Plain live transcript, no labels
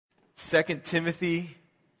2 Timothy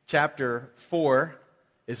chapter 4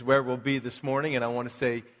 is where we'll be this morning, and I want to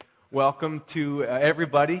say welcome to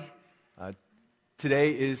everybody.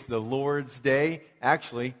 Today is the Lord's Day.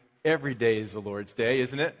 Actually, every day is the Lord's Day,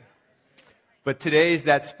 isn't it? But today is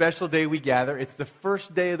that special day we gather. It's the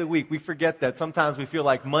first day of the week. We forget that. Sometimes we feel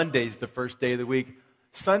like Monday's the first day of the week.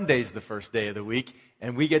 Sunday's the first day of the week,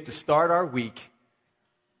 and we get to start our week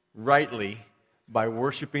rightly by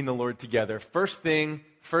worshiping the Lord together. First thing,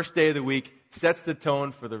 first day of the week, sets the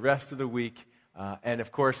tone for the rest of the week. And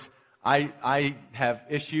of course, I have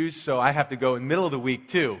issues, so I have to go in the middle of the week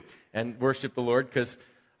too and worship the Lord because,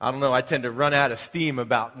 I don't know, I tend to run out of steam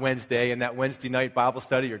about Wednesday, and that Wednesday night Bible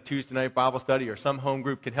study or Tuesday night Bible study or some home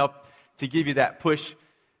group can help to give you that push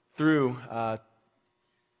through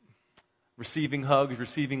receiving hugs,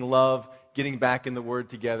 receiving love, getting back in the Word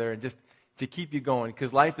together, and just to keep you going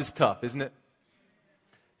because life is tough, isn't it?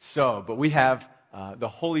 So, but we have the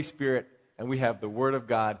Holy Spirit and we have the Word of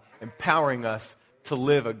God empowering us to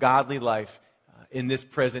live a godly life in this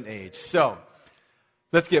present age. So,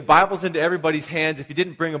 let's get Bibles into everybody's hands. If you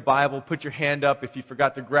didn't bring a Bible, put your hand up. If you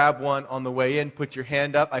forgot to grab one on the way in, put your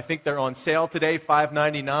hand up. I think they're on sale today,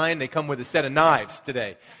 $5.99. They come with a set of knives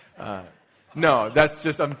today. No,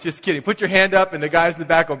 I'm just kidding. Put your hand up and the guys in the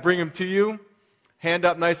back will bring them to you. Hand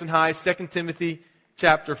up nice and high, 2 Timothy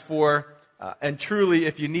chapter 4. And truly,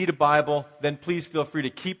 if you need a Bible, then please feel free to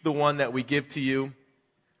keep the one that we give to you.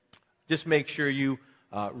 Just make sure you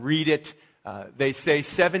read it. They say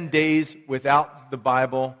 7 days without the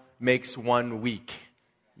Bible makes 1 week.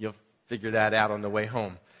 You'll figure that out on the way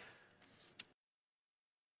home.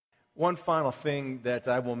 One final thing that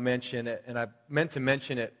I will mention, and I meant to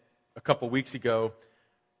mention it a couple weeks ago,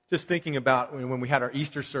 just thinking about when we had our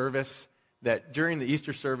Easter service, that during the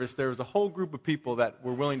Easter service, there was a whole group of people that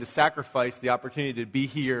were willing to sacrifice the opportunity to be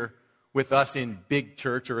here with us in big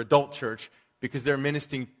church or adult church because they're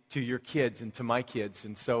ministering to your kids and to my kids.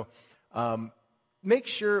 And so make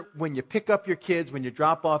sure when you pick up your kids, when you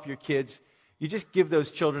drop off your kids, you just give those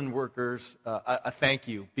children workers a thank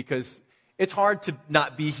you because it's hard to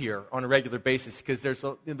not be here on a regular basis because there's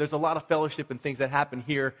a lot of fellowship and things that happen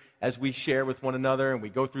here as we share with one another and we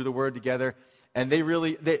go through the Word together. And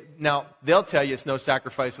now they'll tell you it's no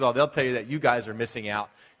sacrifice at all. They'll tell you that you guys are missing out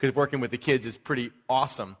because working with the kids is pretty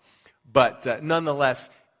awesome. But nonetheless,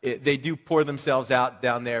 they do pour themselves out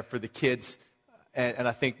down there for the kids. And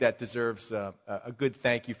I think that deserves a good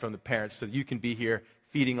thank you from the parents so that you can be here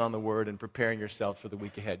feeding on the Word and preparing yourselves for the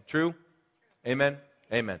week ahead. True? Amen?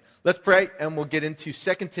 Amen. Let's pray and we'll get into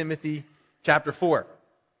 2 Timothy chapter 4.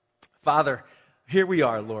 Father, here we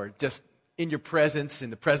are, Lord, just in your presence, in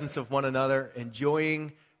the presence of one another,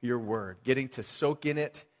 enjoying your Word, getting to soak in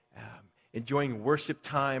it, enjoying worship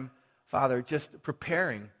time. Father, just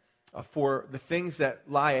preparing for the things that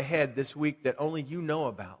lie ahead this week that only you know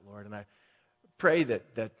about, Lord. And I pray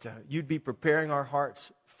that you'd be preparing our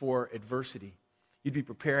hearts for adversity. You'd be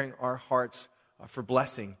preparing our hearts for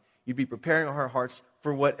blessing. You'd be preparing our hearts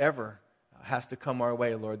for whatever has to come our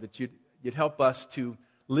way, Lord, that you'd help us to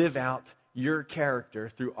live out your character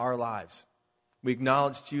through our lives. We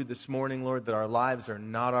acknowledge to you this morning, Lord, that our lives are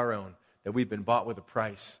not our own, that we've been bought with a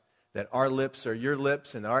price, that our lips are your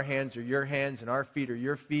lips, and our hands are your hands, and our feet are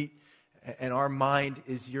your feet, and our mind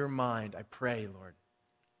is your mind, I pray, Lord.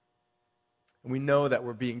 And we know that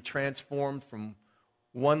we're being transformed from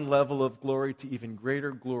one level of glory to even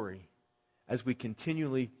greater glory as we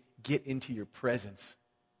continually get into your presence.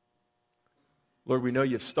 Lord, we know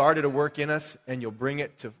you've started a work in us, and you'll bring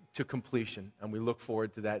it to completion, and we look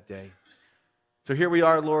forward to that day. So here we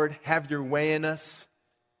are, Lord. Have your way in us.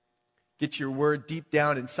 Get your word deep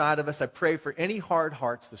down inside of us. I pray for any hard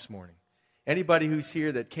hearts this morning. Anybody who's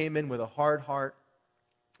here that came in with a hard heart,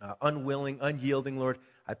 unwilling, unyielding, Lord,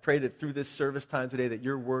 I pray that through this service time today that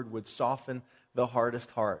your word would soften the hardest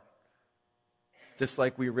heart. Just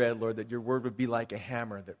like we read, Lord, that your word would be like a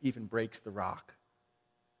hammer that even breaks the rock.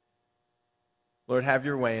 Lord, have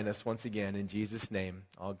your way in us once again. In Jesus' name,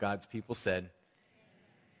 all God's people said,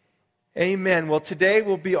 amen. Well, today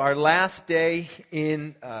will be our last day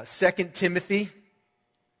in 2 Timothy.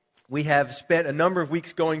 We have spent a number of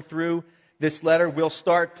weeks going through this letter. We'll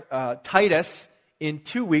start Titus in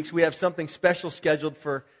 2 weeks. We have something special scheduled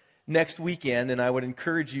for next weekend, and I would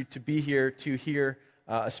encourage you to be here to hear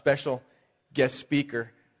a special guest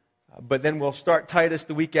speaker. But then we'll start Titus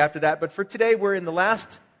the week after that. But for today, we're in the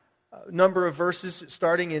last number of verses,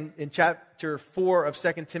 starting in chapter 4 of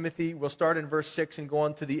 2 Timothy. We'll start in verse 6 and go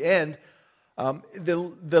on to the end.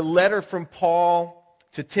 The letter from Paul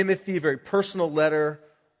to Timothy, a very personal letter,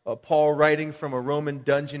 Paul writing from a Roman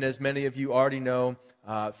dungeon, as many of you already know,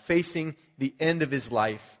 facing the end of his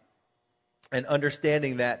life. and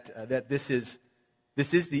understanding that this is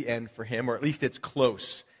the end for him, or at least it's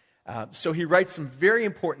close. So he writes some very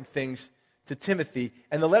important things to Timothy.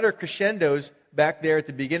 And the letter crescendos back there at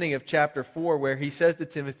the beginning of chapter 4, where he says to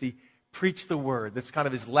Timothy, preach the word. That's kind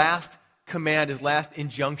of his last command, his last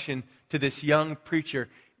injunction to this young preacher.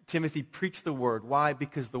 Timothy, preach the word. Why?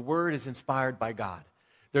 Because the word is inspired by God.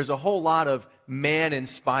 There's a whole lot of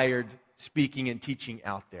man-inspired speaking and teaching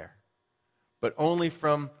out there. But only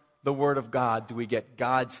from the word of God do we get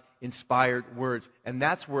God's inspired words. And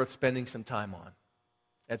that's worth spending some time on.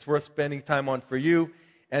 That's worth spending time on for you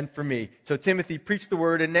and for me. So Timothy preached the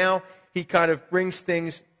word, and now he kind of brings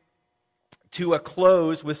things to a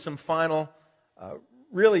close with some final,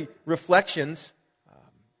 really, reflections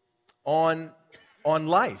on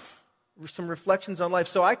life. Some reflections on life.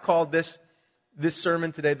 So I called this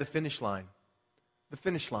sermon today, The Finish Line. The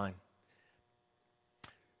Finish Line.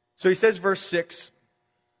 So he says, verse 6,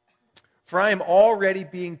 for I am already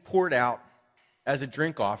being poured out as a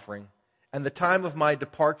drink offering, and the time of my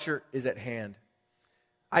departure is at hand.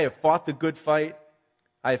 I have fought the good fight.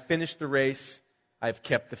 I have finished the race. I have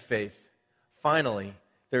kept the faith. Finally,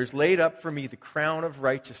 there is laid up for me the crown of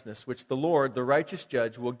righteousness, which the Lord, the righteous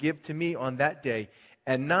judge, will give to me on that day,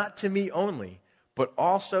 and not to me only, but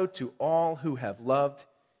also to all who have loved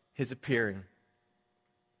his appearing.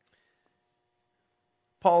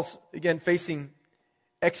 Paul's, again, facing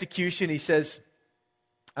execution. He says,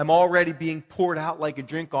 I'm already being poured out like a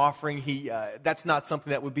drink offering. That's not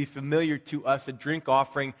something that would be familiar to us. A drink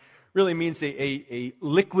offering really means a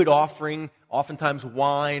liquid offering, oftentimes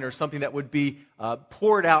wine or something that would be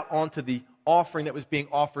poured out onto the offering that was being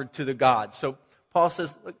offered to the gods. So Paul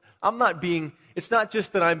says, look, it's not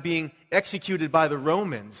just that I'm being executed by the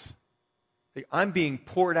Romans. I'm being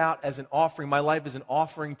poured out as an offering. My life is an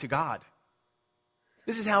offering to God.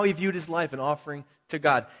 This is how he viewed his life, an offering to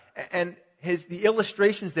God. And the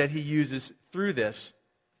illustrations that he uses through this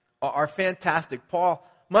are fantastic. Paul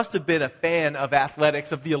must have been a fan of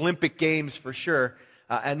athletics, of the Olympic Games for sure,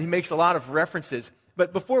 and he makes a lot of references.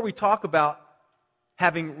 But before we talk about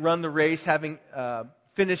having run the race, having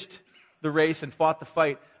finished the race and fought the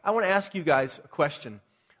fight, I want to ask you guys a question.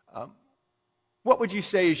 What would you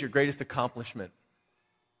say is your greatest accomplishment?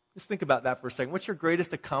 Just think about that for a second. What's your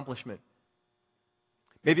greatest accomplishment?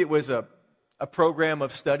 Maybe it was a program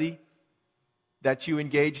of study that you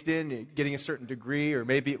engaged in, getting a certain degree, or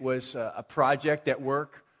maybe it was a project at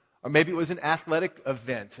work, or maybe it was an athletic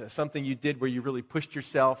event, something you did where you really pushed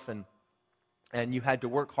yourself and you had to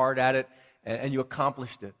work hard at it, and you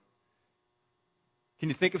accomplished it. Can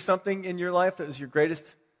you think of something in your life that was your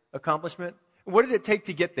greatest accomplishment? What did it take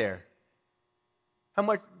to get there? How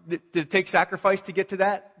much did it take sacrifice to get to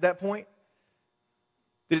that point?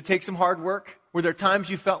 Did it take some hard work? Were there times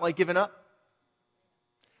you felt like giving up?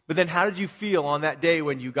 But then how did you feel on that day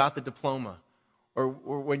when you got the diploma? Or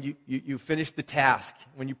when you finished the task,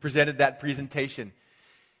 when you presented that presentation?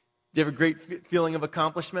 Do you have a great feeling of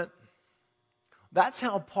accomplishment? That's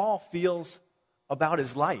how Paul feels about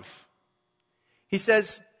his life. He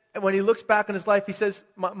says, when he looks back on his life, he says,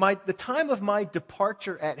 the time of my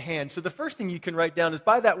departure at hand. So the first thing you can write down is,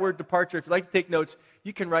 by that word departure, if you'd like to take notes,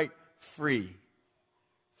 you can write free.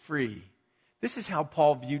 Free. This is how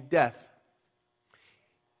Paul viewed death.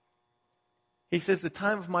 He says, the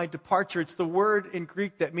time of my departure, it's the word in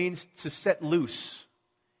Greek that means to set loose.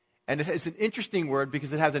 And it is an interesting word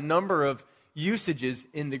because it has a number of usages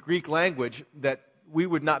in the Greek language that we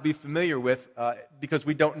would not be familiar with because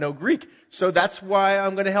we don't know Greek. So that's why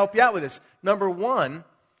I'm going to help you out with this. Number one,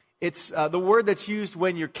 it's the word that's used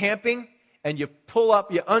when you're camping and you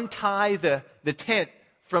untie the tent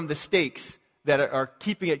from the stakes that are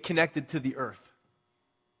keeping it connected to the earth,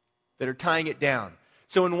 that are tying it down.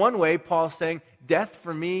 So in one way, Paul's saying, death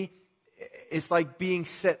for me is like being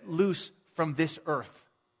set loose from this earth.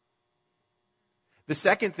 The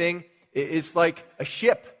second thing is like a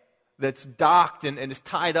ship that's docked and is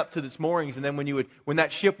tied up to its moorings, and then when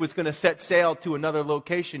that ship was going to set sail to another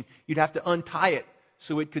location, you'd have to untie it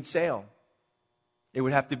so it could sail. It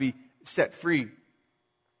would have to be set free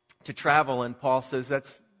to travel, and Paul says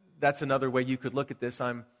that's another way you could look at this.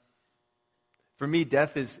 For me,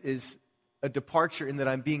 death is a departure in that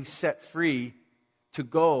I'm being set free to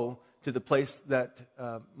go to the place that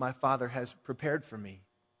my Father has prepared for me.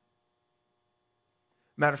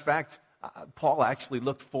 Matter of fact, Paul actually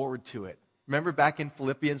looked forward to it. Remember back in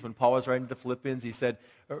Philippians, when Paul was writing to the Philippians, he said,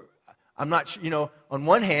 I'm not sure, on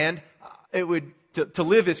one hand, to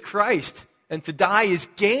live is Christ, and to die is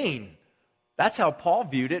gain. That's how Paul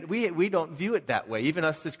viewed it. We don't view it that way. Even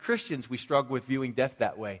us as Christians, we struggle with viewing death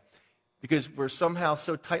that way because we're somehow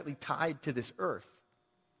so tightly tied to this earth.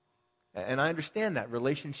 And I understand that.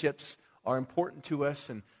 Relationships are important to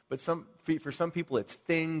us, but for some people it's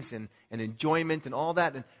things and enjoyment and all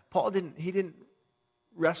that. And Paul didn't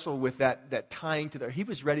wrestle with that tying to there. He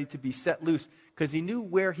was ready to be set loose because he knew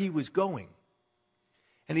where he was going.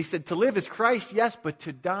 And he said, to live is Christ, yes, but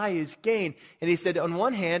to die is gain. And he said, on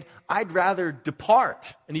one hand, I'd rather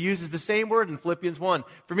depart. And he uses the same word in Philippians 1.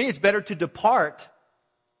 For me, it's better to depart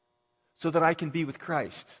so that I can be with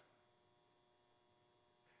Christ.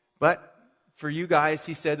 But for you guys,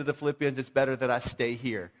 he said to the Philippians, it's better that I stay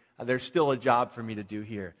here. There's still a job for me to do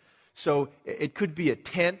here. So it could be a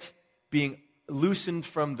tent being loosened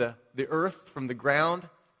from the earth, from the ground.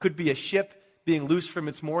 Could be a ship being loosed from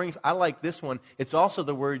its moorings. I like this one. It's also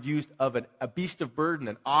the word used of a beast of burden,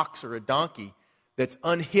 an ox or a donkey, that's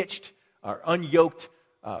unhitched or unyoked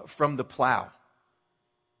from the plow.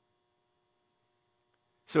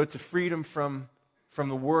 So it's a freedom from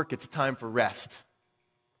the work. It's a time for rest.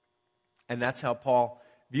 And that's how Paul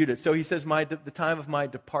viewed it. So he says, the time of my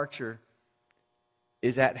departure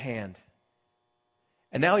is at hand.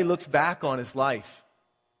 And now he looks back on his life.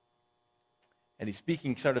 And he's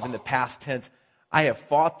speaking sort of in the past tense. I have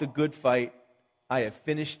fought the good fight. I have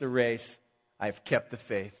finished the race. I have kept the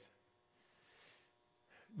faith.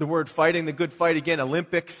 The word fighting the good fight, again,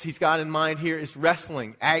 Olympics, he's got in mind here, is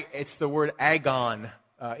wrestling. It's the word agon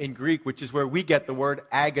in Greek, which is where we get the word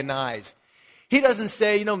agonize. He doesn't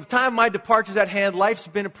say, the time of my departure is at hand. Life's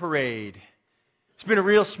been a parade. It's been a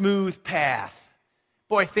real smooth path.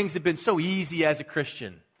 Boy, things have been so easy as a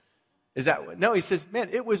Christian. No, he says, man,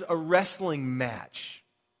 it was a wrestling match,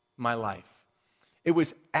 my life. It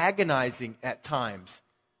was agonizing at times.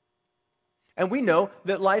 And we know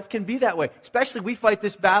that life can be that way. Especially we fight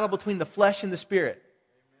this battle between the flesh and the spirit.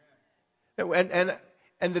 Amen.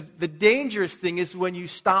 And the dangerous thing is when you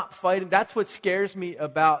stop fighting. That's what scares me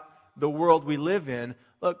about the world we live in.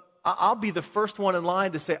 Look, I'll be the first one in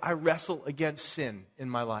line to say I wrestle against sin in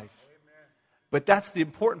my life. Amen. But that's the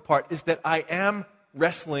important part, is that I am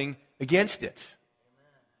wrestling against it.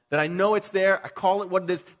 Amen. That I know it's there. I call it what it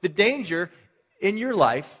is. The danger in your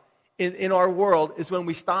life, in our world, is when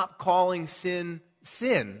we stop calling sin,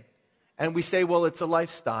 and we say, well, it's a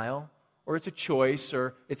lifestyle, or it's a choice,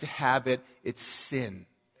 or it's a habit. It's sin. Amen.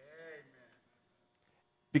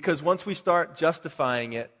 Because once we start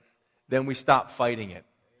justifying it, then we stop fighting it. Amen.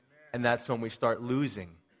 And that's when we start losing.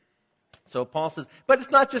 So Paul says, but it's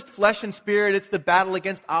not just flesh and spirit, it's the battle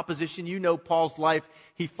against opposition. You know Paul's life.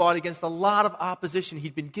 He fought against a lot of opposition.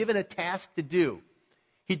 He'd been given a task to do.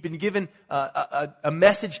 He'd been given a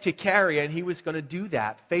message to carry, and he was going to do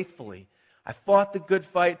that faithfully. I fought the good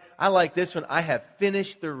fight. I like this one. I have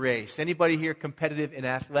finished the race. Anybody here competitive in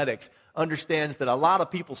athletics understands that a lot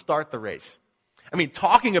of people start the race. I mean,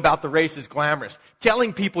 talking about the race is glamorous.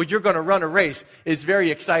 Telling people you're going to run a race is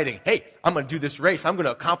very exciting. Hey, I'm going to do this race. I'm going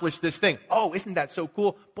to accomplish this thing. Oh, isn't that so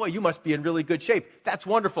cool? Boy, you must be in really good shape. That's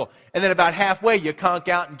wonderful. And then about halfway, you conk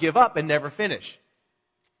out and give up and never finish.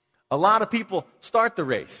 A lot of people start the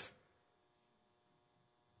race,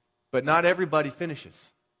 but not everybody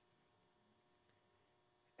finishes.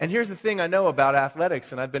 And here's the thing I know about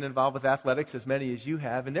athletics, and I've been involved with athletics as many as you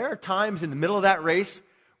have, and there are times in the middle of that race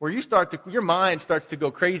where your mind starts to go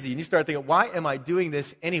crazy, and you start thinking, why am I doing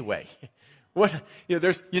this anyway?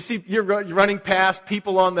 You're running past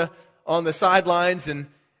people on the sidelines, and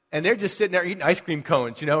they're just sitting there eating ice cream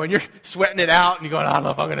cones, and you're sweating it out, and you're going, I don't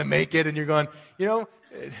know if I'm going to make it, and you're going,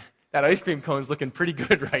 that ice cream cone is looking pretty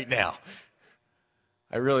good right now.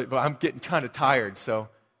 But I'm getting kind of tired.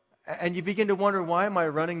 And you begin to wonder, why am I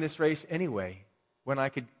running this race anyway, when I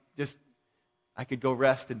could go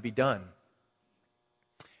rest and be done?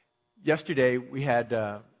 Yesterday we had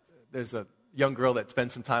there's a young girl that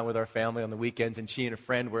spends some time with our family on the weekends, and she and a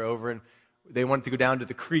friend were over, and they wanted to go down to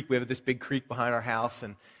the creek. We have this big creek behind our house,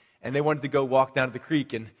 and they wanted to go walk down to the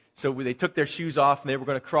creek, and so they took their shoes off, and they were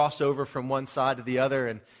going to cross over from one side to the other,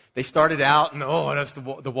 and they started out, and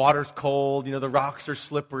the water's cold, the rocks are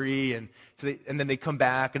slippery, and then they'd come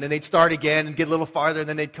back, and then they'd start again and get a little farther, and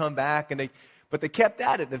then they'd come back, but they kept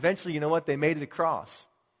at it, and eventually, they made it across.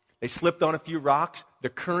 They slipped on a few rocks. The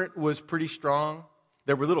current was pretty strong.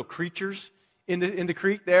 There were little creatures in the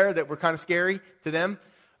creek there that were kind of scary to them.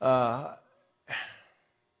 But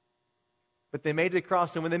they made it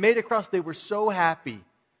across, and when they made it across, they were so happy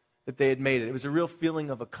that they had made it. It was a real feeling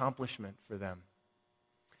of accomplishment for them.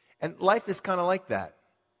 And life is kind of like that.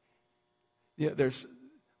 There's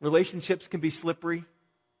relationships can be slippery.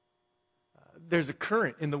 There's a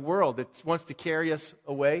current in the world that wants to carry us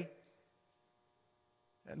away.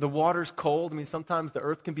 The water's cold. Sometimes the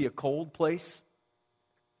earth can be a cold place.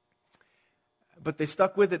 But they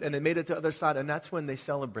stuck with it, and they made it to the other side, and that's when they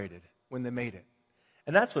celebrated. when they made it.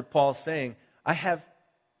 And that's what Paul's saying. I have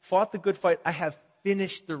fought the good fight. I have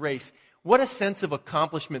finished the race. What a sense of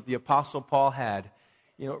accomplishment the Apostle Paul had.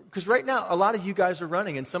 You know, because right now, a lot of you guys are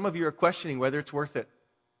running, and some of you are questioning whether it's worth it.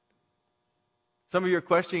 Some of you are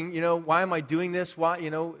questioning, you know, why am I doing this? Why, you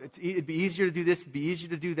know, it'd be easier to do this, it'd be easier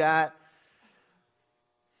to do that.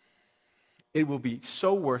 It will be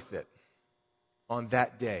so worth it on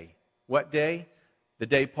that day. What day? The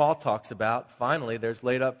day Paul talks about, finally, there's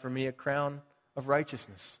laid up for me a crown of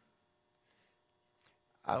righteousness.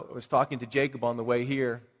 I was talking to Jacob on the way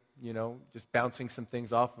here, you know, just bouncing some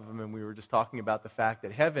things off of him, and we were just talking about the fact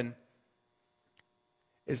that heaven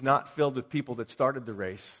is not filled with people that started the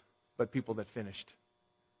race, but people that finished.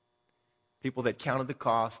 People that counted the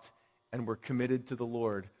cost and were committed to the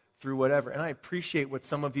Lord through whatever. And I appreciate what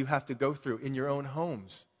some of you have to go through in your own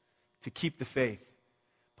homes to keep the faith.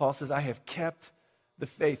 Paul says, I have kept the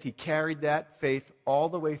faith. He carried that faith all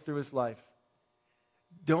the way through his life.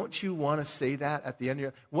 Don't you want to say that at the end of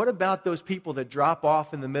your... What about those people that drop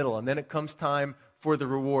off in the middle and then it comes time for the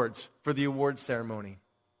rewards, for the awards ceremony?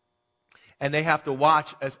 And they have to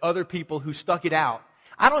watch as other people who stuck it out.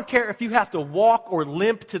 I don't care if you have to walk or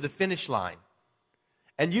limp to the finish line.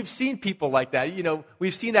 And you've seen people like that. You know,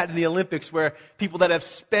 we've seen that in the Olympics where people that have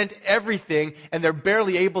spent everything and they're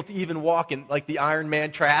barely able to even walk in, like the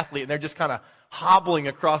Ironman triathlete, and they're just kind of hobbling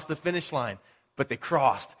across the finish line. But they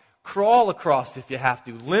crossed. Crawl across if you have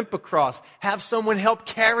to. Limp across. Have someone help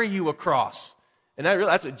carry you across. And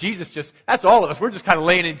that's what Jesus that's all of us. We're just kind of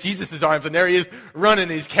laying in Jesus' arms, and there he is running,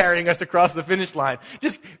 and he's carrying us across the finish line.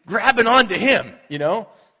 Just grabbing onto him, you know.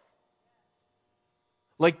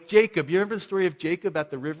 Like Jacob. You remember the story of Jacob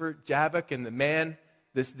at the river Jabbok, and the man,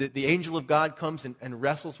 the angel of God comes and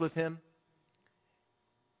wrestles with him?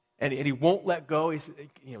 And he won't let go. It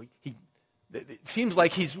seems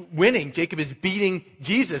like he's winning. Jacob is beating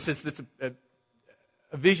Jesus. It's this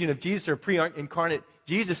a vision of Jesus, or pre-incarnate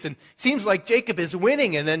Jesus, and it seems like Jacob is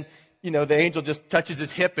winning, and then, you know, the angel just touches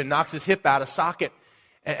his hip and knocks his hip out of socket,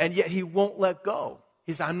 and yet he won't let go.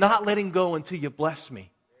 He says, I'm not letting go until you bless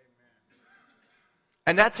me.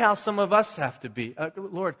 And that's how some of us have to be.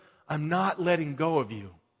 Lord, I'm not letting go of you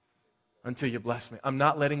until you bless me. I'm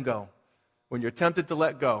not letting go. When you're tempted to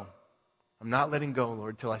let go, I'm not letting go,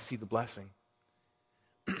 Lord, till I see the blessing.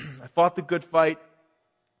 I fought the good fight.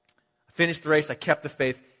 I finished the race. I kept the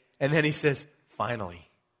faith. And then he says, finally,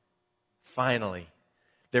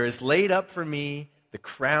 there is laid up for me the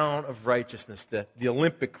crown of righteousness, the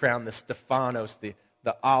Olympic crown, the Stephanos, the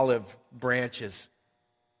olive branches,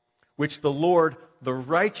 which the Lord, the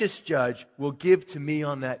righteous judge, will give to me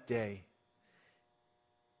on that day.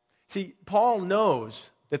 See, Paul knows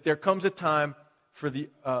that there comes a time for the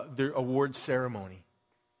award ceremony.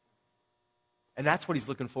 And that's what he's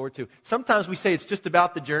looking forward to. Sometimes we say it's just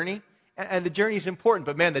about the journey, and the journey is important,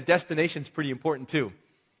 but man, the destination is pretty important too.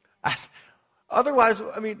 Otherwise,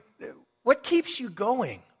 I mean, what keeps you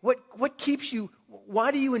going? What keeps you,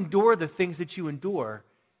 why do you endure the things that you endure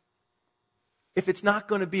if it's not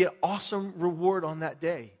going to be an awesome reward on that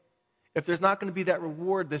day? If there's not going to be that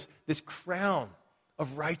reward, this crown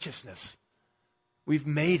of righteousness. We've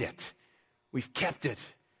made it. We've kept it.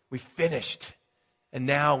 We've finished. And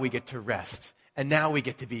now we get to rest. And now we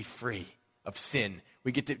get to be free of sin.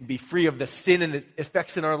 We get to be free of the sin and its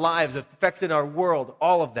effects in our lives, effects in our world,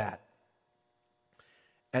 all of that.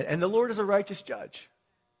 And the Lord is a righteous judge.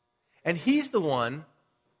 And He's the one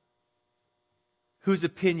whose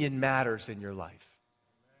opinion matters in your life.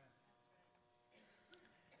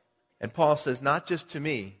 And Paul says, not just to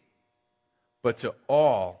me, but to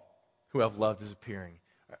all who have loved His appearing.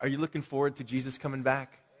 Are you looking forward to Jesus coming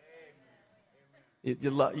back?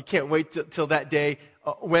 You can't wait till that day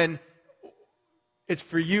when it's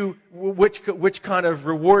for you which kind of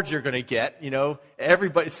rewards you're going to get. You know,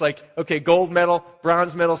 everybody, it's like, okay, gold medal,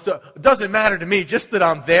 bronze medal. So it doesn't matter to me. Just that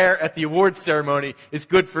I'm there at the awards ceremony is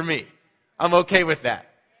good for me. I'm okay with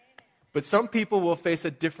that. But some people will face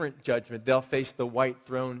a different judgment. They'll face the white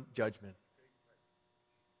throne judgment.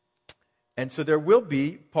 And so there will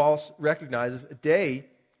be, Paul recognizes, a day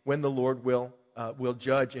when the Lord will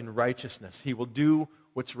judge in righteousness. He will do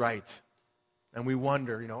what's right. And we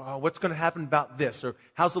wonder, what's going to happen about this? Or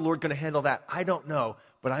how's the Lord going to handle that? I don't know,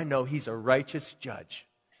 but I know He's a righteous judge.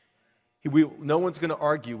 No one's going to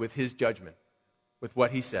argue with His judgment, with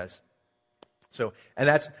what He says. So, and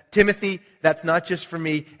that's Timothy, that's not just for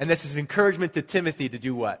me, and this is an encouragement to Timothy to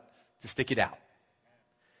do what? To stick it out.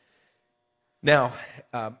 Now,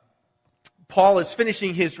 Paul is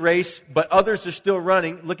finishing his race, but others are still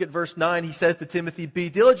running. Look at verse 9. He says to Timothy, be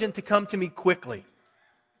diligent to come to me quickly.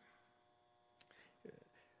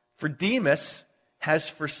 For Demas has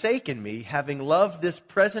forsaken me, having loved this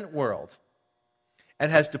present world,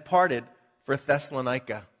 and has departed for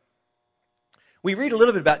Thessalonica. We read a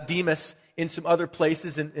little bit about Demas in some other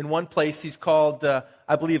places. In one place, he's called,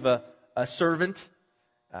 I believe, a servant.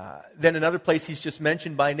 Then another place, he's just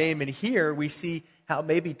mentioned by name. And here we see how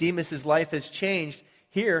maybe Demas' life has changed.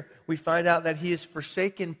 Here we find out that he has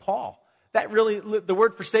forsaken Paul. That really, the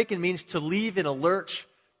word forsaken means to leave in a lurch,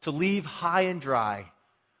 to leave high and dry.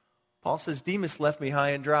 Paul says, Demas left me high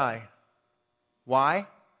and dry. Why?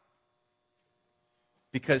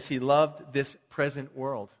 Because he loved this present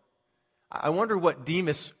world. I wonder what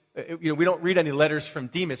Demas, we don't read any letters from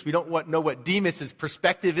Demas. We don't know what Demas'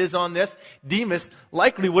 perspective is on this. Demas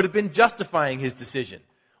likely would have been justifying his decision.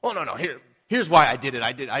 Oh, no, here's why I did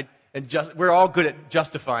it. We're all good at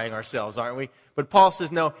justifying ourselves, aren't we? But Paul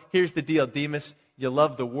says, no, here's the deal, Demas. You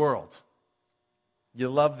love the world. You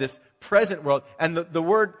love this present world. And the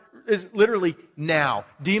word is literally now.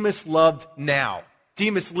 Demas loved now.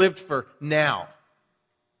 Demas lived for now.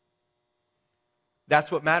 That's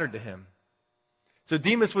what mattered to him. So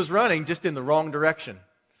Demas was running just in the wrong direction.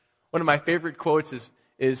 One of my favorite quotes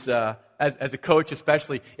is as a coach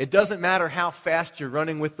especially, it doesn't matter how fast you're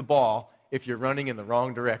running with the ball if you're running in the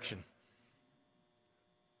wrong direction.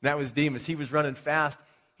 That was Demas. He was running fast.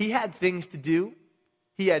 He had things to do.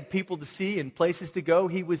 He had people to see and places to go.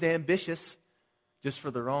 He was ambitious just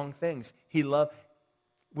for the wrong things. He loved.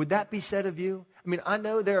 Would that be said of you? I mean, I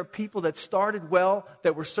know there are people that started well,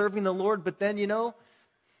 that were serving the Lord, but then,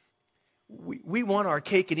 we want our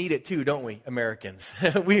cake and eat it too, don't we, Americans?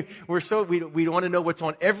 we want to know what's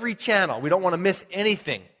on every channel. We don't want to miss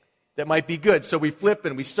anything that might be good. So we flip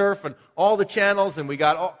and we surf and all the channels and we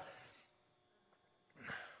got all.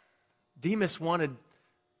 Demas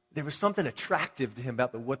there was something attractive to him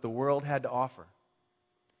about what the world had to offer.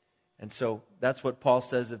 And so that's what Paul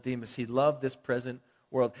says of Demas. He loved this present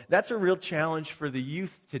world. That's a real challenge for the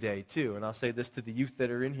youth today, too. And I'll say this to the youth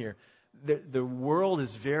that are in here. The world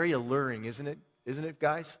is very alluring, isn't it? Isn't it,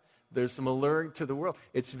 guys? There's some alluring to the world.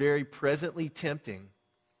 It's very presently tempting.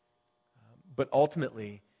 But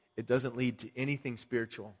ultimately, it doesn't lead to anything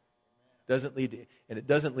spiritual. It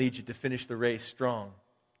doesn't lead you to finish the race strong.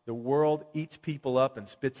 The world eats people up and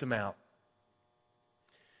spits them out.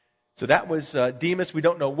 So that was Demas. We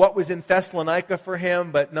don't know what was in Thessalonica for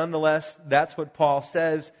him, but nonetheless, that's what Paul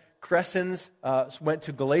says. Crescens went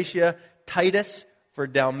to Galatia. Titus for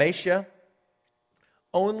Dalmatia.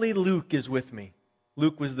 Only Luke is with me.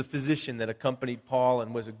 Luke was the physician that accompanied Paul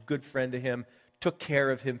and was a good friend to him, took care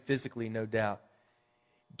of him physically, no doubt.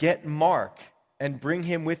 Get Mark and bring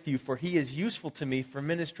him with you, for he is useful to me for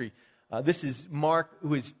ministry. This is Mark,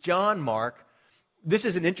 who is John Mark. This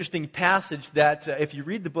is an interesting passage that if you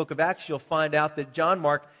read the book of Acts, you'll find out that John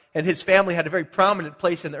Mark and his family had a very prominent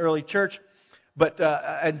place in the early church.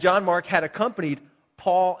 And John Mark had accompanied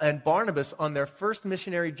Paul and Barnabas on their first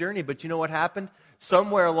missionary journey. But you know what happened?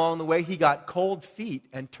 Somewhere along the way, he got cold feet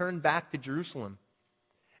and turned back to Jerusalem.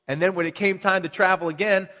 And then when it came time to travel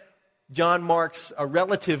again, John Mark's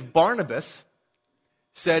relative Barnabas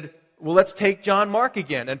said, well, let's take John Mark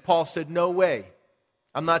again. And Paul said, no way.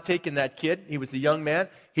 I'm not taking that kid. He was a young man.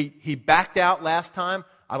 He backed out last time.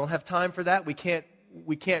 I don't have time for that. We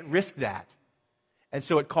can't risk that. And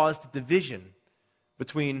so it caused a division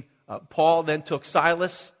between Paul then took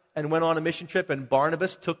Silas and went on a mission trip, and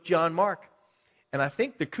Barnabas took John Mark. And I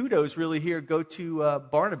think the kudos really here go to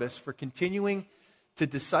Barnabas for continuing to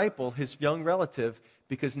disciple his young relative,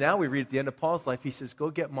 because now we read at the end of Paul's life, he says, go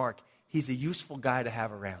get Mark. He's a useful guy to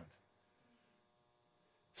have around.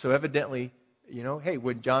 So evidently, hey,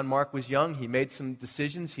 when John Mark was young, he made some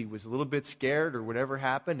decisions. He was a little bit scared or whatever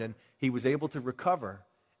happened, and he was able to recover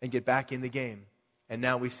and get back in the game. And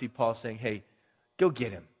now we see Paul saying, hey, go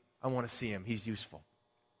get him. I want to see him. He's useful.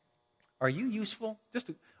 Are you useful?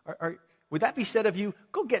 Would that be said of you?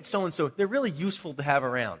 Go get so-and-so. They're really useful to have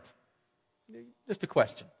around. Just a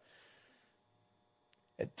question.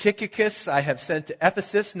 Tychicus I have sent to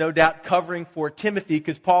Ephesus, no doubt covering for Timothy,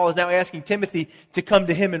 because Paul is now asking Timothy to come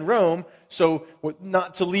to him in Rome. So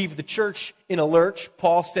not to leave the church in a lurch,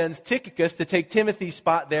 Paul sends Tychicus to take Timothy's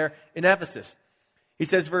spot there in Ephesus. He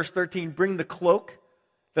says, verse 13, bring the cloak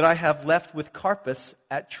that I have left with Carpus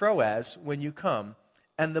at Troas when you come,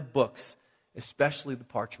 and the books, especially the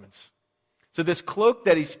parchments. So this cloak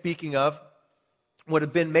that he's speaking of would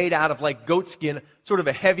have been made out of like goat skin, sort of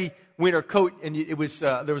a heavy winter coat, and it was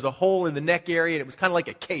there was a hole in the neck area, and it was kind of like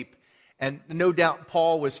a cape. And no doubt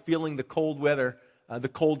Paul was feeling the cold weather, the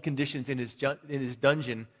cold conditions in his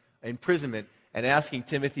dungeon imprisonment, and asking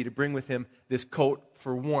Timothy to bring with him this coat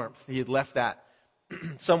for warmth. He had left that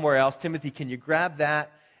somewhere else. Timothy, can you grab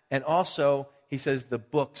that? And also, he says the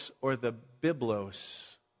books or the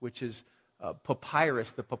biblos, which is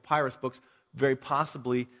papyrus, the papyrus books, very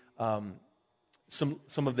possibly some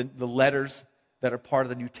of the letters that are part of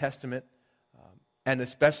the New Testament, and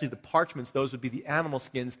especially the parchments, those would be the animal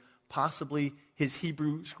skins, possibly his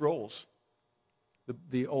Hebrew scrolls,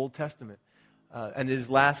 the Old Testament. And in his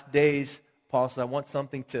last days, Paul said, I want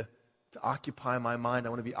something to occupy my mind. I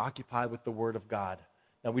want to be occupied with the Word of God.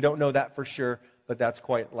 Now, we don't know that for sure, but that's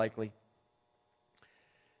quite likely.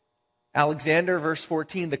 Alexander, verse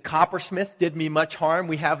 14, the coppersmith did me much harm.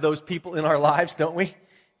 We have those people in our lives, don't we?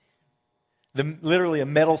 Literally a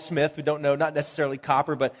metalsmith. We don't know, not necessarily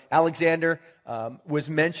copper, but Alexander was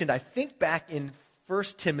mentioned, I think, back in 1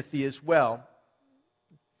 Timothy as well.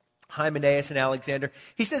 Hymenaeus and Alexander.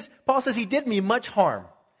 Paul says, he did me much harm.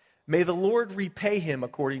 May the Lord repay him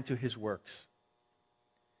according to his works.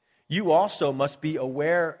 You also must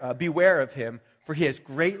beware of him, for he has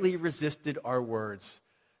greatly resisted our words.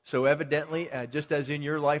 So evidently, just as in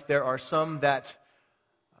your life, there are some that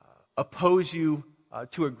oppose you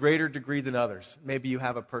to a greater degree than others. Maybe you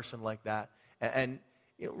have a person like that. And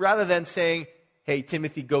rather than saying, hey,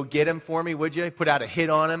 Timothy, go get him for me, would you? Put out a hit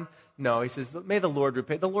on him. No, he says, may the Lord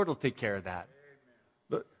repay. The Lord will take care of that.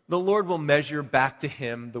 The Lord will measure back to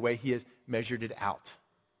him the way he has measured it out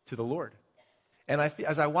to the Lord. And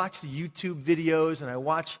as I watch the YouTube videos and I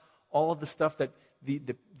watch all of the stuff that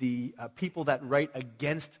the people that write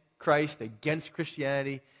against Christ, against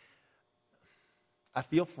Christianity, I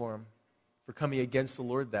feel for them for coming against the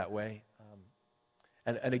Lord that way,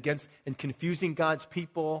 and confusing God's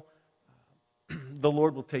people. The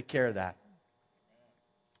Lord will take care of that.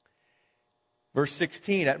 Verse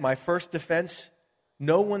 16, at my first defense,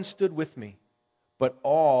 no one stood with me, but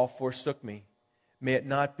all forsook me. May it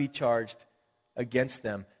not be charged against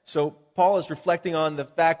them. So Paul is reflecting on the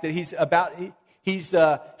fact that he's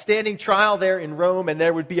standing trial there in Rome, and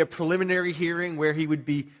there would be a preliminary hearing where he would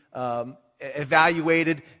be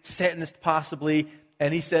evaluated, sentenced possibly.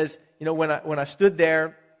 And he says, when I stood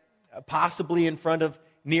there, possibly in front of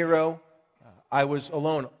Nero, I was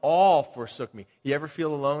alone. All forsook me. You ever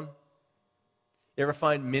feel alone? You ever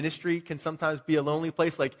find ministry can sometimes be a lonely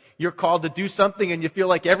place? Like you're called to do something and you feel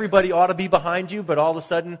like everybody ought to be behind you, but all of a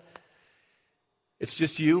sudden, it's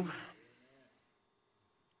just you.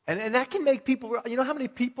 And that can make people, how many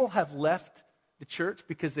people have left the church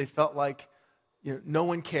because they felt like no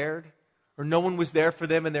one cared or no one was there for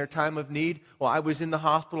them in their time of need? Well, I was in the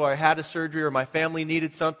hospital or I had a surgery or my family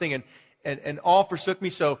needed something and all forsook me,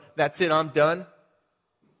 so that's it, I'm done.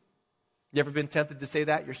 You ever been tempted to say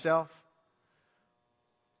that yourself?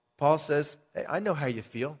 Paul says, hey, I know how you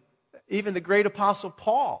feel. Even the great apostle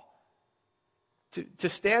Paul, to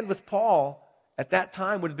stand with Paul at that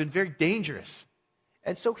time would have been very dangerous.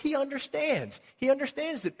 And so he understands. He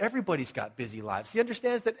understands that everybody's got busy lives. He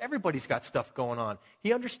understands that everybody's got stuff going on.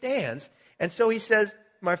 He understands. And so he says,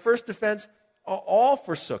 my first defense, all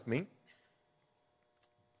forsook me.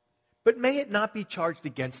 But may it not be charged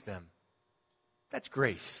against them. That's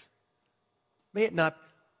grace. May it not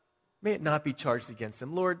be charged against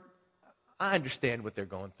them. Lord, I understand what they're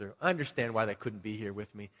going through. I understand why they couldn't be here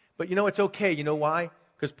with me. But it's okay. You know why?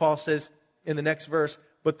 Because Paul says in the next verse,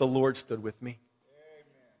 but the Lord stood with me.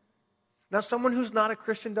 Amen. Now, someone who's not a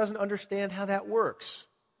Christian doesn't understand how that works.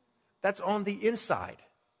 That's on the inside.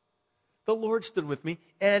 The Lord stood with me,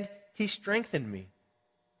 and he strengthened me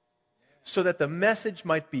so that the message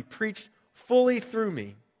might be preached fully through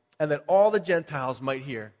me and that all the Gentiles might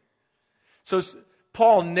hear. So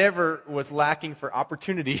Paul never was lacking for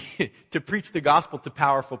opportunity to preach the gospel to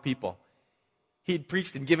powerful people. He'd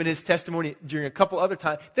preached and given his testimony during a couple other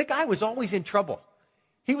times. That guy was always in trouble.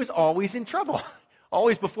 He was always in trouble.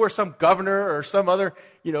 Always before some governor or some other,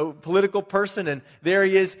 political person. And there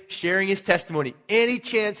he is sharing his testimony. Any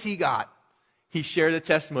chance he got, he shared a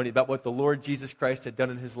testimony about what the Lord Jesus Christ had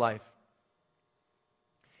done in his life.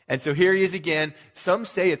 And so here he is again. Some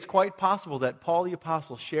say it's quite possible that Paul the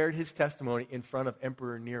Apostle shared his testimony in front of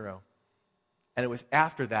Emperor Nero. And it was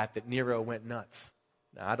after that Nero went nuts.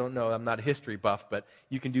 Now, I don't know, I'm not a history buff, but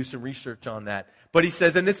you can do some research on that. But he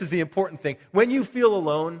says, and this is the important thing, when you feel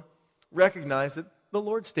alone, recognize that the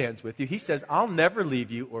Lord stands with you. He says, I'll never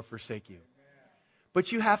leave you or forsake you.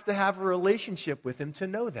 But you have to have a relationship with him to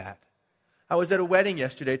know that. I was at a wedding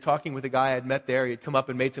yesterday talking with a guy I had met there. He had come up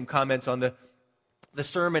and made some comments on the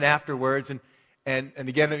sermon afterwards, and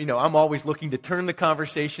again, I'm always looking to turn the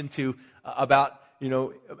conversation to about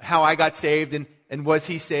how I got saved and was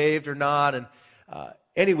he saved or not. And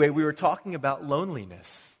anyway, we were talking about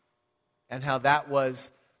loneliness and how that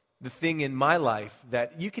was the thing in my life,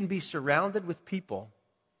 that you can be surrounded with people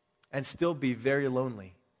and still be very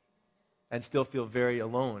lonely. and still feel very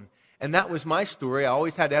alone. And that was my story. I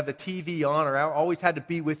always had to have the TV on, or I always had to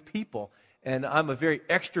be with people. And I'm a very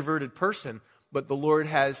extroverted person, but the Lord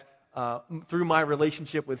has, through my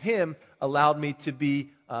relationship with Him, allowed me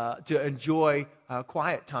to enjoy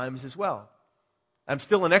quiet times as well. I'm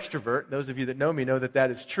still an extrovert. Those of you that know me know that that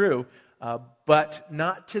is true, but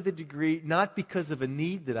not to the degree, not because of a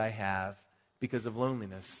need that I have, because of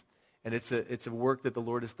loneliness. And it's a work that the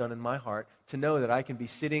Lord has done in my heart to know that I can be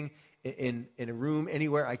sitting in a room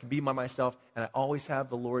anywhere, I can be by myself, and I always have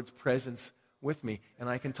the Lord's presence with me, and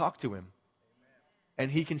I can talk to Him. And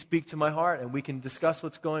He can speak to my heart, and we can discuss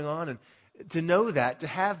what's going on. And to know that, to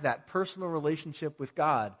have that personal relationship with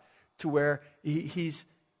God, to where He's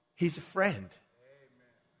a friend.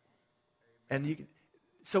 And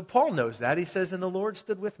so Paul knows that. He says, "And the Lord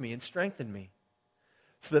stood with me and strengthened me,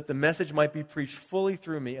 so that the message might be preached fully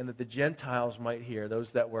through me, and that the Gentiles might hear,"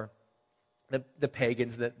 those that were the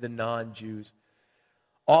pagans, the non-Jews.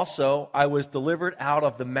 "Also, I was delivered out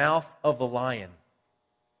of the mouth of the lion."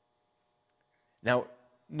 Now,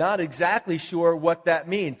 not exactly sure what that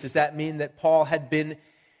means. Does that mean that Paul had been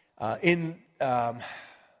in the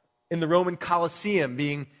Roman Colosseum,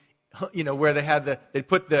 being, where they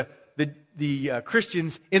put the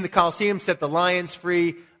Christians in the Colosseum, set the lions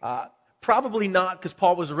free? Probably not, because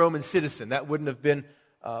Paul was a Roman citizen. That wouldn't have been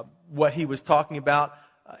what he was talking about.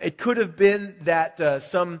 It could have been that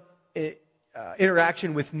some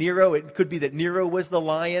interaction with Nero. It could be that Nero was the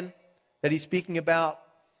lion that he's speaking about.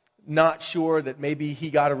 Not sure, that maybe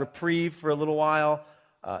he got a reprieve for a little while.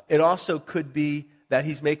 It also could be that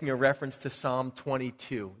he's making a reference to Psalm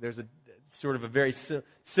 22. There's a sort of a very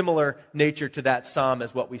similar nature to that psalm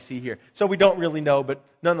as what we see here. So we don't really know, but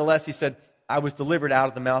nonetheless, he said, "I was delivered out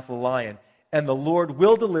of the mouth of the lion, and the Lord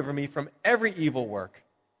will deliver me from every evil work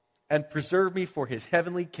and preserve me for His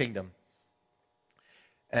heavenly kingdom."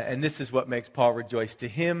 And this is what makes Paul rejoice. "To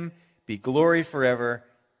Him be glory forever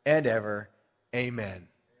and ever. Amen."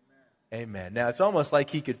 Amen. Now, it's almost like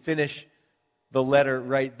he could finish the letter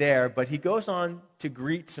right there, but he goes on to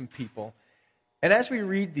greet some people. And as we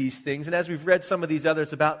read these things, and as we've read some of these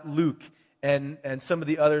others about Luke and some of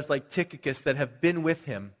the others like Tychicus that have been with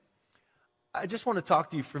him, I just want to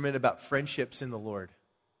talk to you for a minute about friendships in the Lord.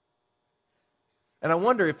 And I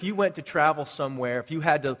wonder, if you went to travel somewhere, if you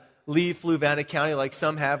had to leave Fluvanna County like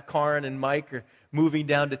some have, Karin and Mike are moving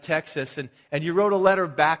down to Texas, and you wrote a letter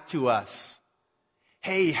back to us.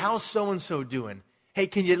 "Hey, how's so-and-so doing? Hey,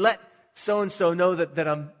 can you let so-and-so know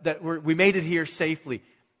that we made it here safely?"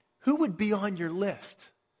 Who would be on your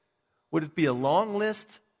list? Would it be a long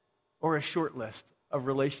list or a short list of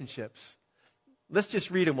relationships? Let's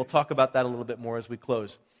just read and we'll talk about that a little bit more as we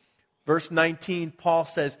close. Verse 19, Paul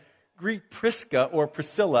says, "Greet Prisca or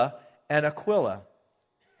Priscilla and Aquila."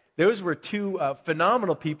 Those were two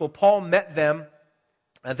phenomenal people. Paul met them.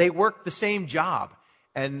 They worked the same job.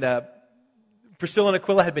 And Priscilla and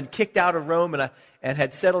Aquila had been kicked out of Rome and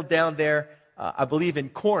had settled down there, I believe, in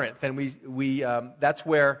Corinth. And that's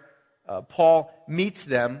where Paul meets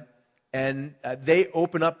them, and they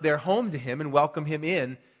open up their home to him and welcome him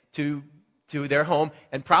in to their home.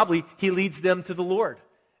 And probably he leads them to the Lord.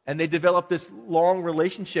 And they develop this long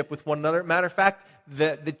relationship with one another. Matter of fact,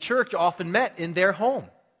 the church often met in their home.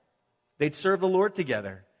 They'd serve the Lord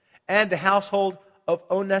together. And the household of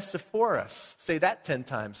Onesiphorus. Say that 10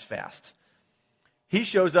 times fast. He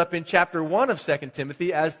shows up in chapter 1 of 2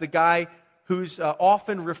 Timothy as the guy who's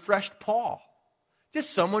often refreshed Paul.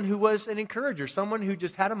 Just someone who was an encourager, someone who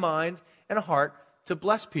just had a mind and a heart to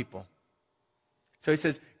bless people. So he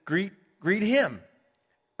says, greet him.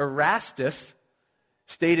 Erastus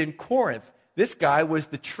stayed in Corinth. This guy was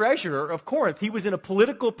the treasurer of Corinth. He was in a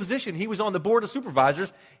political position. He was on the board of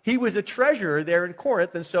supervisors. He was a treasurer there in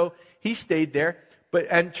Corinth, and so he stayed there.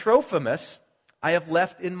 And Trophimus I have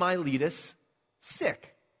left in Miletus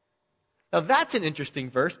sick. Now that's an interesting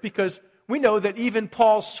verse, because we know that even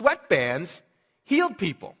Paul's sweatbands healed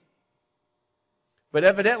people. But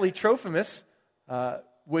evidently Trophimus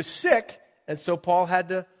was sick, and so Paul had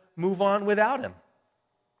to move on without him.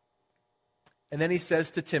 And then he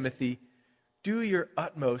says to Timothy, "Do your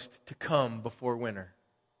utmost to come before winter."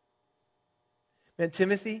 Man,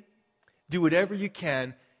 Timothy, do whatever you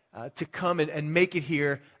can to come and make it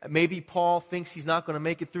here. Maybe Paul thinks he's not going to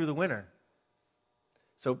make it through the winter.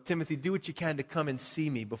 So, Timothy, do what you can to come and see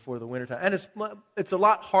me before the winter time. And it's a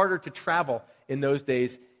lot harder to travel in those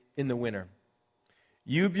days in the winter.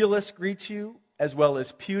 Eubulus greets you, as well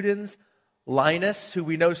as Pudens. Linus, who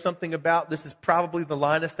we know something about. This is probably the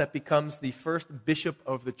Linus that becomes the first bishop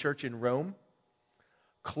of the church in Rome.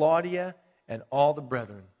 Claudia and all the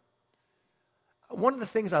brethren. one of the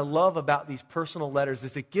things I love about these personal letters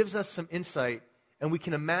is it gives us some insight, and we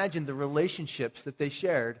can imagine the relationships that they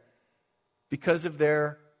shared because of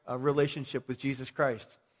their relationship with Jesus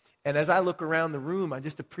Christ. And as I look around the room, I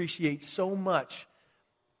just appreciate so much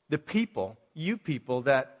the people, you people,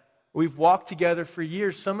 that we've walked together for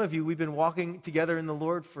years. Some of you, we've been walking together in the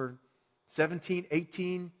Lord for 17,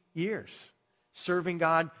 18 years. Serving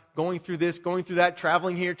God, going through this, going through that,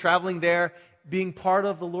 traveling here, traveling there, being part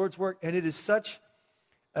of the Lord's work. And it is such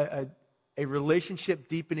a relationship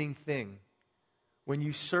deepening thing when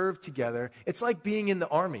you serve together. It's like being in the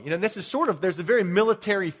army. This is there's a very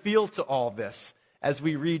military feel to all this as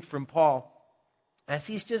we read from Paul. As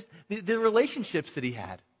he's just, the relationships that he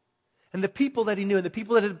had. And the people that he knew, and the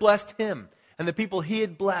people that had blessed him, and the people he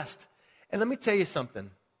had blessed. And let me tell you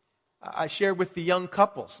something. I shared with the young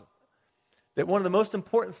couples that one of the most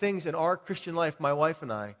important things in our Christian life, my wife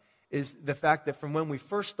and I, is the fact that from when we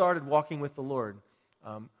first started walking with the Lord,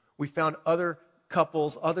 we found other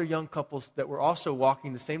young couples that were also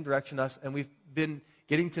walking the same direction as us, and we've been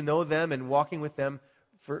getting to know them and walking with them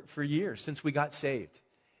for years, since we got saved.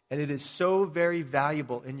 And it is so very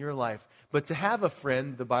valuable in your life. But to have a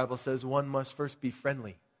friend, the Bible says, one must first be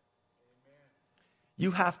friendly. Amen.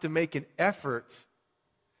 You have to make an effort,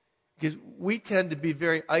 because we tend to be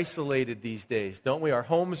very isolated these days, don't we? Our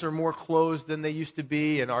homes are more closed than they used to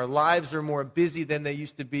be, and our lives are more busy than they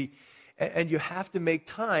used to be. And you have to make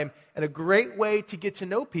time. And a great way to get to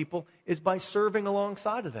know people is by serving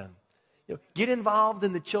alongside of them. Get involved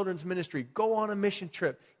in the children's ministry. Go on a mission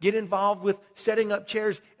trip. Get involved with setting up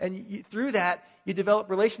chairs. And through that, you develop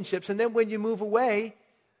relationships. And then when you move away,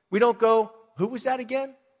 we don't go, who was that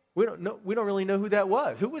again? We don't really know who that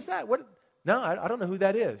was. Who was that? No, I don't know who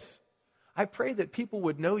that is. I pray that people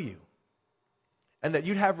would know you and that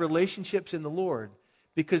you'd have relationships in the Lord,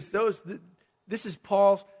 because this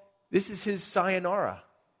is his sayonara.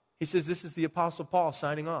 He says this is the Apostle Paul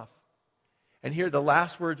signing off. And here the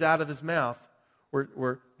last words out of his mouth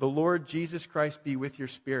were, the Lord Jesus Christ be with your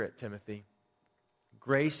spirit, Timothy.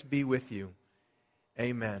 Grace be with you.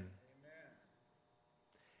 Amen.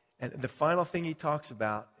 And the final thing he talks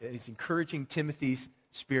about is encouraging Timothy's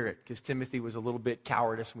spirit, because Timothy was a little bit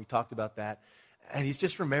cowardice, and we talked about that. And he's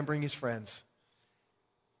just remembering his friends.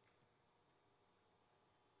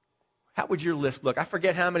 How would your list look? I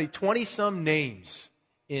forget how many, 20-some names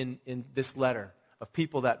in this letter of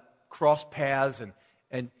people that crossed paths,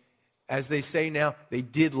 and as they say now, they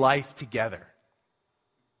did life together.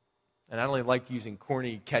 And I don't really like using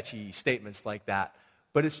corny, catchy statements like that,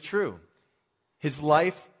 but it's true. His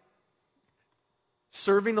life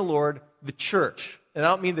serving the Lord, the church, and I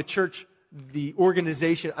don't mean the church, the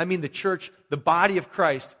organization, I mean the church, the body of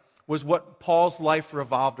Christ, was what Paul's life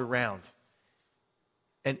revolved around.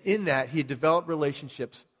 And in that, he had developed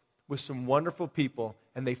relationships with some wonderful people,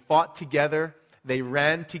 and they fought together, they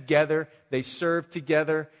ran together, they served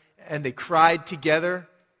together, and they cried together,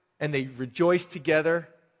 and they rejoiced together.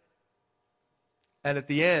 And at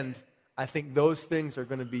the end, I think those things are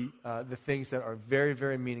going to be the things that are very,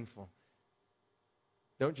 very meaningful.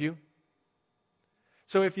 Don't you?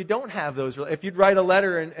 So if you don't have those, if you'd write a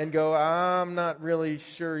letter and go, I'm not really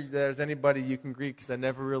sure there's anybody you can greet because I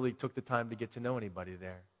never really took the time to get to know anybody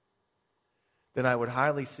there, then I would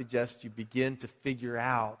highly suggest you begin to figure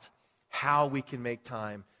out how we can make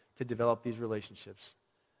time to develop these relationships.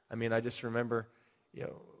 I mean, I just remember,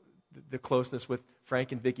 the closeness with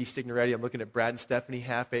Frank and Vicki Signoretti. I'm looking at Brad and Stephanie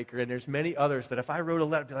Halfacre, and there's many others that if I wrote a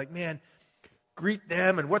letter, I'd be like, man, greet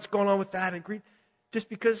them, and what's going on with that, and greet, just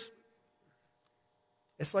because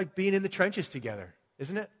it's like being in the trenches together,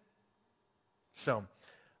 isn't it? So,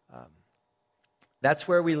 that's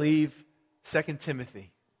where we leave 2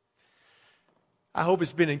 Timothy. I hope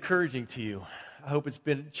it's been encouraging to you. I hope it's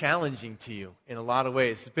been challenging to you in a lot of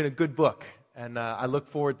ways. It's been a good book, and I look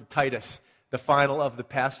forward to Titus, the final of the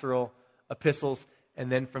pastoral epistles,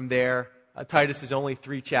 and then from there, Titus is only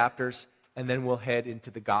 3 chapters, and then we'll head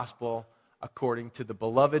into the gospel according to the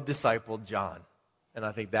beloved disciple John. And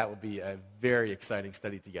I think that will be a very exciting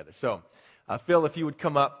study together. So, Phil, if you would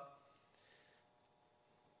come up.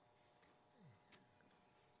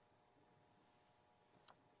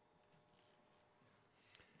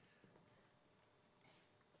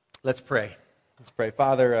 Let's pray. Let's pray.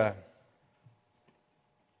 Father,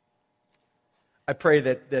 I pray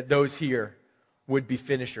that those here would be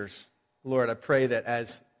finishers. Lord, I pray that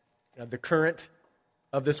as the current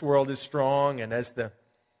of this world is strong, and as the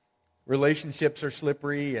relationships are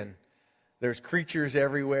slippery, and there's creatures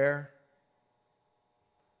everywhere,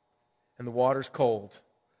 and the water's cold,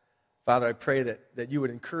 Father, I pray that you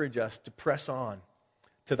would encourage us to press on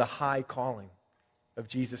to the high calling of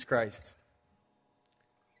Jesus Christ.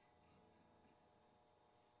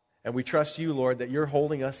 And we trust you, Lord, that you're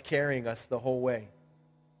holding us, carrying us the whole way.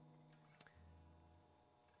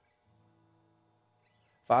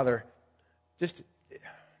 Father, just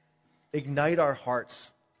ignite our hearts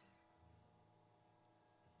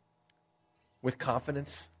with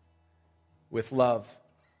confidence, with love,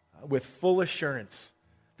 with full assurance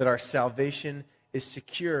that our salvation is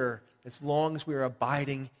secure as long as we are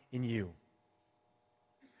abiding in you.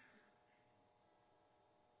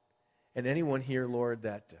 And anyone here, Lord,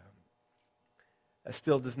 that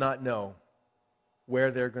still does not know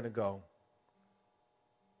where they're going to go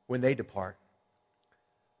when they depart,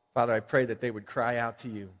 Father, I pray that they would cry out to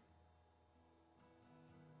you,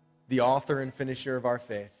 the author and finisher of our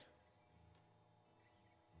faith,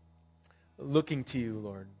 looking to you,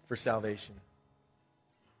 Lord, for salvation,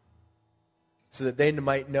 so that they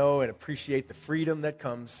might know and appreciate the freedom that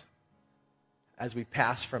comes as we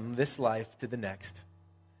pass from this life to the next.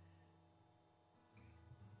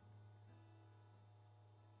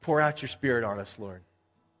 Pour out your Spirit on us, Lord.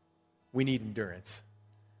 We need endurance.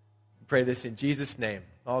 We pray this in Jesus' name.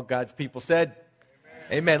 All God's people said,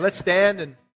 Amen. Let's stand and